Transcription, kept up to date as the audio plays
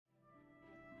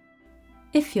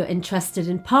If you're interested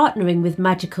in partnering with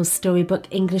Magical Storybook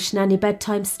English Nanny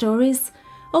Bedtime Stories,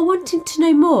 or wanting to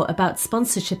know more about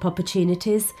sponsorship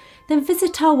opportunities, then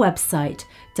visit our website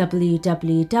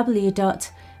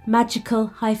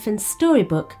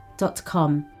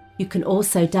www.magical-storybook.com. You can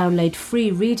also download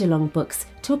free read-along books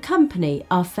to accompany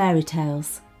our fairy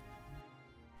tales.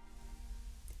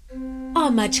 Our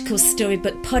Magical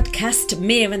Storybook podcast,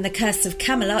 Mia and the Curse of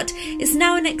Camelot, is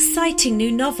now an exciting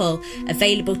new novel,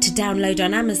 available to download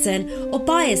on Amazon or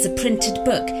buy as a printed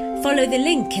book. Follow the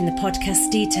link in the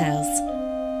podcast details.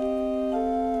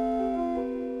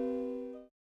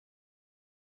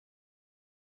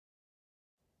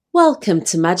 Welcome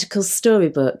to Magical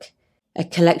Storybook, a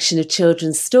collection of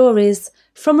children's stories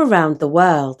from around the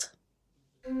world.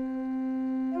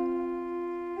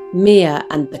 Mia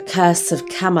and the Curse of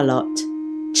Camelot,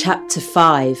 Chapter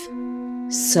 5,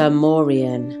 Sir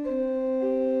Morian.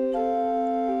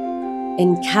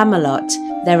 In Camelot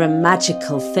there are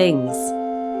magical things,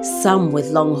 some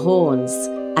with long horns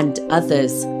and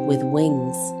others with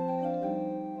wings.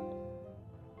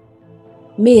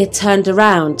 Mia turned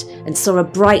around and saw a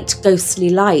bright ghostly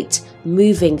light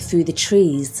moving through the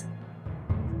trees.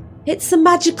 "It's a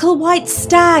magical white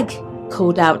stag,"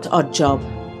 called out Oddjob.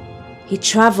 "He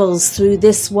travels through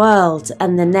this world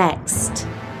and the next.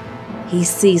 He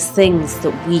sees things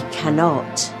that we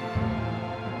cannot."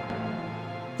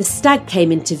 The stag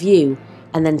came into view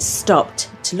and then stopped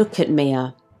to look at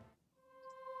Mia.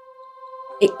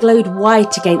 It glowed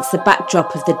white against the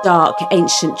backdrop of the dark,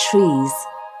 ancient trees,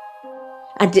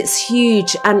 and its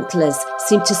huge antlers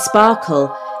seemed to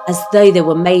sparkle as though they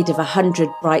were made of 100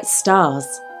 bright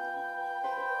stars.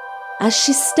 As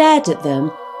she stared at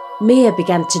them, Mia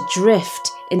began to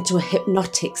drift into a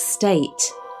hypnotic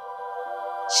state.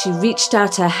 She reached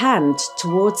out her hand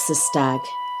towards the stag,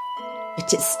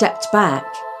 but it stepped back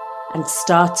and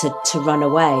started to run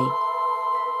away.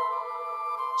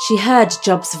 She heard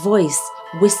Job's voice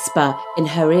whisper in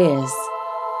her ears,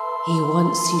 "He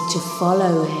wants you to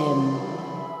follow him."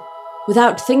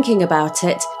 Without thinking about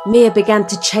it, Mia began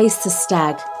to chase the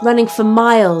stag, running for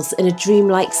miles in a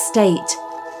dreamlike state.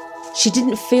 She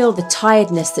didn't feel the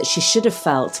tiredness that she should have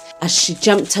felt as she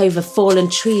jumped over fallen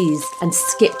trees and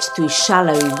skipped through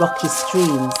shallow, rocky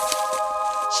streams.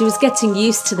 She was getting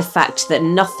used to the fact that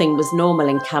nothing was normal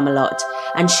in Camelot,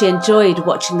 and she enjoyed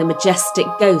watching the majestic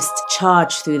ghost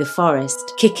charge through the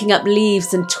forest, kicking up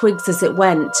leaves and twigs as it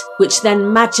went, which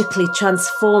then magically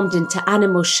transformed into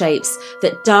animal shapes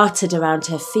that darted around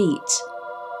her feet.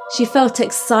 She felt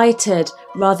excited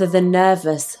rather than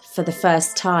nervous for the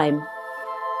first time.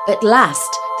 At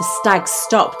last, the stag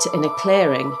stopped in a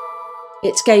clearing.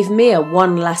 It gave Mia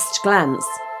one last glance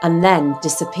and then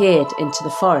disappeared into the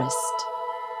forest.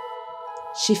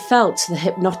 She felt the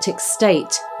hypnotic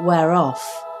state wear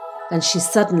off, and she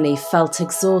suddenly felt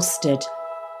exhausted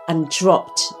and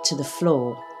dropped to the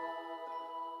floor.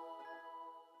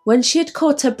 When she had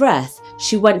caught her breath,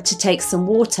 she went to take some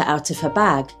water out of her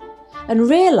bag and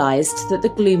realised that the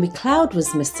gloomy cloud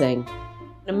was missing.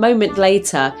 A moment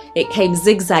later, it came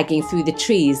zigzagging through the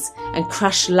trees and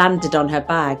crash-landed on her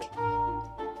bag.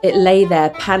 It lay there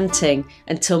panting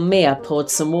until Mia poured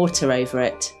some water over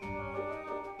it.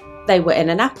 They were in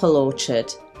an apple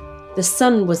orchard. The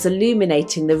sun was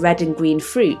illuminating the red and green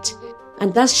fruit,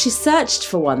 and as she searched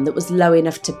for one that was low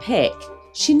enough to pick,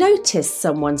 she noticed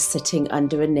someone sitting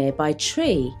under a nearby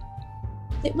tree.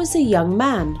 It was a young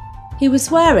man. He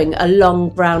was wearing a long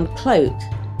brown cloak,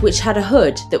 which had a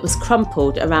hood that was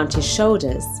crumpled around his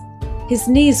shoulders. His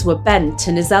knees were bent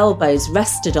and his elbows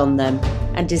rested on them,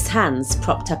 and his hands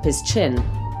propped up his chin.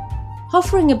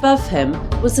 Hovering above him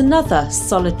was another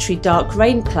solitary dark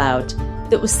rain cloud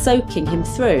that was soaking him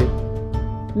through.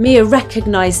 Mia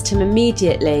recognised him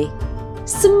immediately.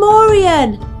 "Sir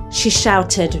Morian!" she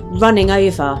shouted, running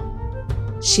over.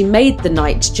 She made the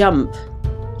knight jump.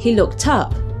 He looked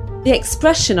up. The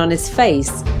expression on his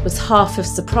face was half of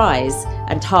surprise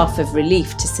and half of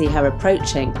relief to see her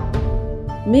approaching.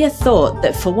 Mia thought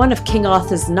that for one of King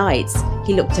Arthur's knights,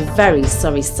 he looked a very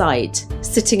sorry sight,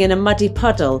 sitting in a muddy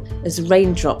puddle as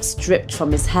raindrops dripped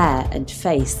from his hair and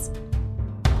face.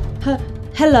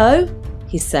 "Hello,"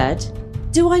 he said.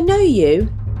 "Do I know you?"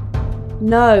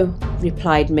 "No,"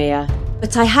 replied Mia,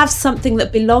 "but I have something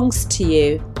that belongs to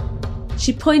you."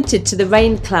 She pointed to the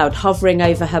rain cloud hovering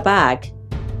over her bag.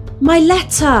 "My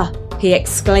letter!" he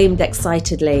exclaimed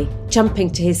excitedly,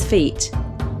 jumping to his feet.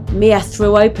 Mia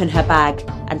threw open her bag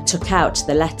and took out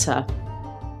the letter.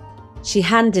 She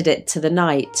handed it to the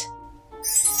knight.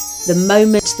 The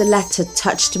moment the letter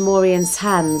touched Morian's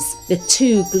hands, the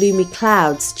two gloomy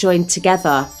clouds joined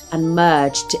together and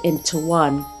merged into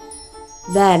one.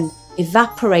 Then,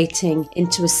 Evaporating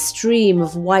into a stream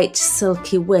of white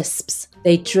silky wisps,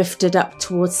 they drifted up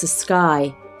towards the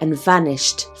sky and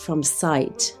vanished from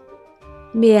sight.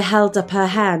 Mia held up her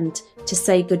hand to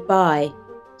say goodbye.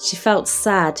 She felt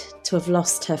sad to have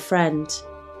lost her friend.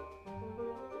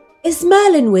 "Is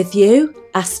Merlin with you?"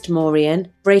 asked Maureen,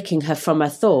 breaking her from her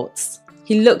thoughts.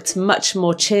 He looked much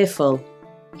more cheerful.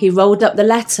 He rolled up the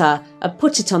letter and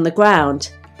put it on the ground.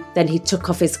 Then he took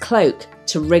off his cloak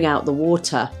to wring out the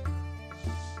water.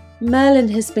 "Merlin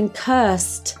has been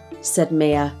cursed," said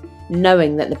Mia,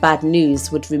 knowing that the bad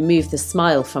news would remove the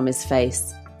smile from his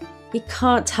face. "He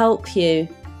can't help you."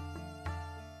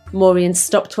 Maureen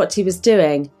stopped what he was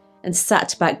doing and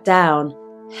sat back down,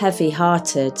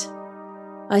 heavy-hearted.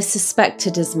 "I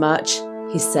suspected as much,"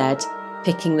 he said,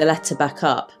 picking the letter back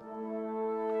up.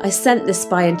 "I sent this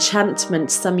by enchantment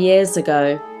some years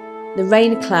ago. The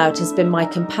rain cloud has been my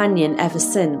companion ever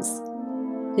since.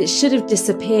 It should have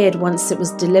disappeared once it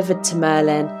was delivered to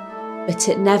Merlin, but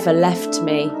it never left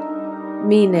me,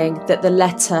 meaning that the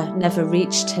letter never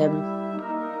reached him."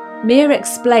 Mia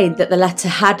explained that the letter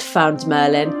had found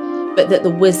Merlin, but that the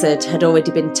wizard had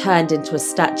already been turned into a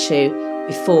statue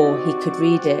before he could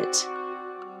read it.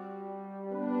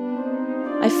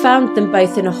 "I found them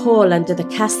both in a hall under the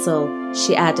castle,"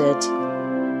 she added.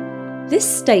 This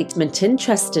statement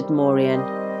interested Maureen,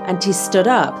 and he stood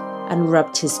up and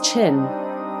rubbed his chin.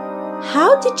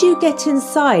 "How did you get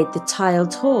inside the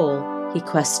tiled hall?" he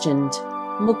questioned.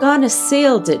 "Morgana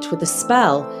sealed it with a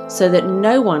spell so that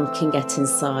no one can get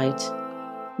inside."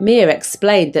 Mia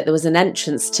explained that there was an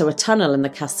entrance to a tunnel in the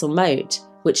castle moat,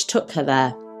 which took her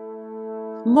there.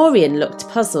 Maureen looked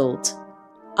puzzled.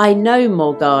 "I know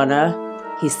Morgana,"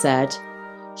 he said.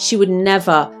 "She would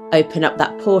never open up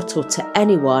that portal to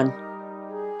anyone.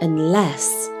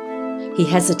 Unless..." He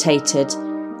hesitated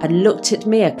and looked at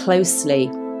Mia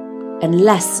closely.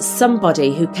 "Unless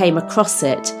somebody who came across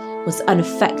it was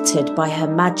unaffected by her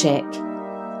magic."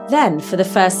 Then, for the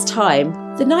first time,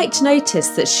 the knight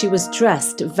noticed that she was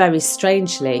dressed very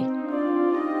strangely.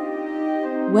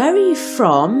 "Where are you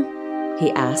from?"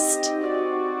 he asked.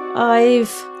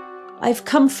 I've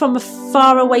come from a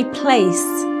faraway place,"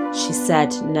 she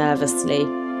said nervously.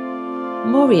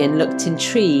 Maureen looked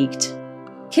intrigued.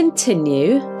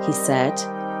 "Continue," he said.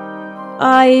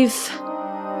 "I've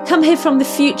come here from the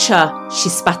future," she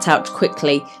spat out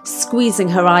quickly, squeezing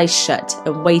her eyes shut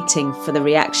and waiting for the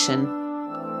reaction.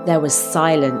 There was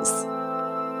silence.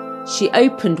 She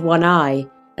opened one eye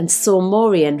and saw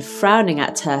Maureen frowning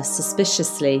at her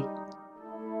suspiciously.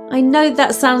 "I know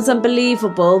that sounds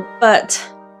unbelievable, but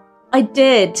I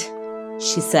did,"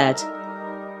 she said.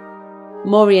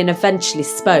 Maureen eventually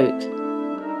spoke.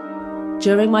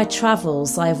 "During my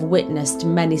travels, I have witnessed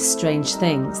many strange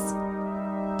things.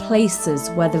 Places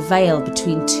where the veil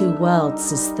between two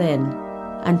worlds is thin,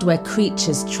 and where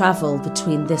creatures travel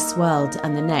between this world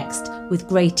and the next with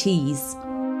great ease.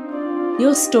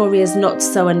 Your story is not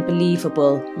so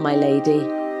unbelievable, my lady."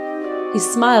 He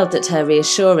smiled at her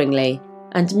reassuringly,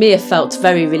 and Mia felt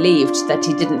very relieved that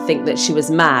he didn't think that she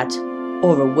was mad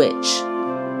or a witch.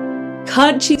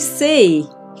 "Can't you see?"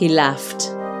 he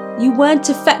laughed. "You weren't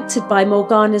affected by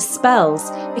Morgana's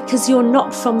spells because you're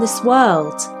not from this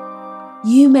world.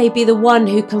 You may be the one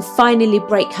who can finally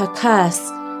break her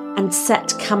curse and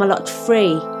set Camelot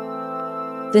free."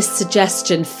 This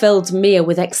suggestion filled Mia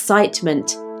with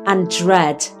excitement and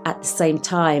dread at the same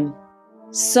time.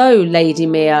 "So, Lady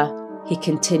Mia," he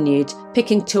continued,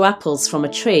 picking 2 apples from a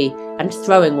tree and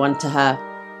throwing one to her,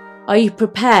 "are you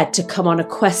prepared to come on a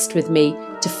quest with me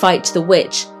to fight the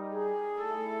witch?"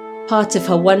 Part of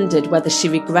her wondered whether she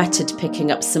regretted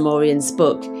picking up Sir Maurian's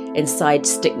book inside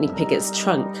Stickney Pigot's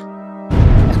trunk.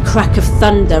 A crack of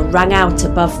thunder rang out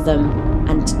above them,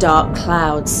 and dark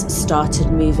clouds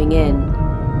started moving in.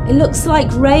 "It looks like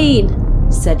rain,"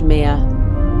 said Mia.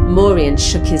 Maureen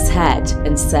shook his head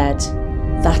and said,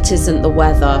 "That isn't the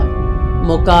weather.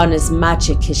 Morgana's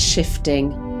magic is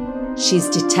shifting. She's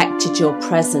detected your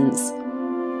presence.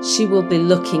 She will be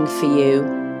looking for you."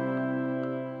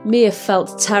 Mia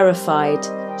felt terrified.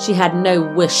 She had no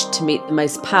wish to meet the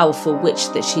most powerful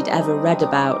witch that she'd ever read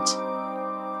about.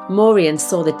 Maureen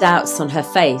saw the doubts on her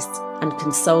face and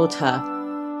consoled her.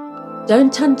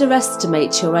 "Don't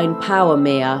underestimate your own power,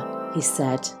 Mia," he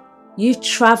said. "You've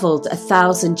travelled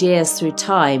 1,000 years through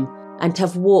time and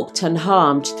have walked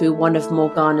unharmed through one of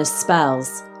Morgana's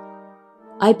spells.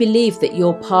 I believe that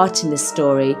your part in this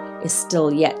story is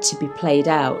still yet to be played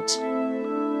out."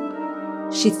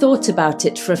 She thought about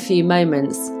it for a few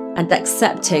moments, and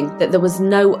accepting that there was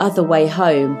no other way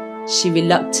home, she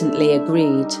reluctantly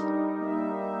agreed.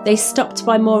 They stopped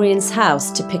by Maureen's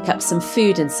house to pick up some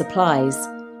food and supplies.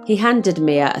 He handed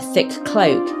Mia a thick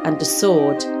cloak and a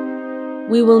sword.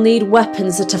 "We will need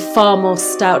weapons that are far more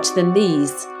stout than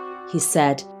these," he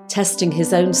said, testing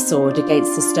his own sword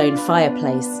against the stone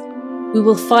fireplace. "We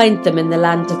will find them in the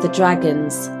land of the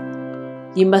dragons.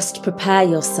 You must prepare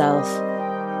yourself.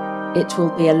 It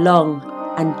will be a long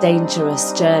and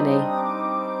dangerous journey."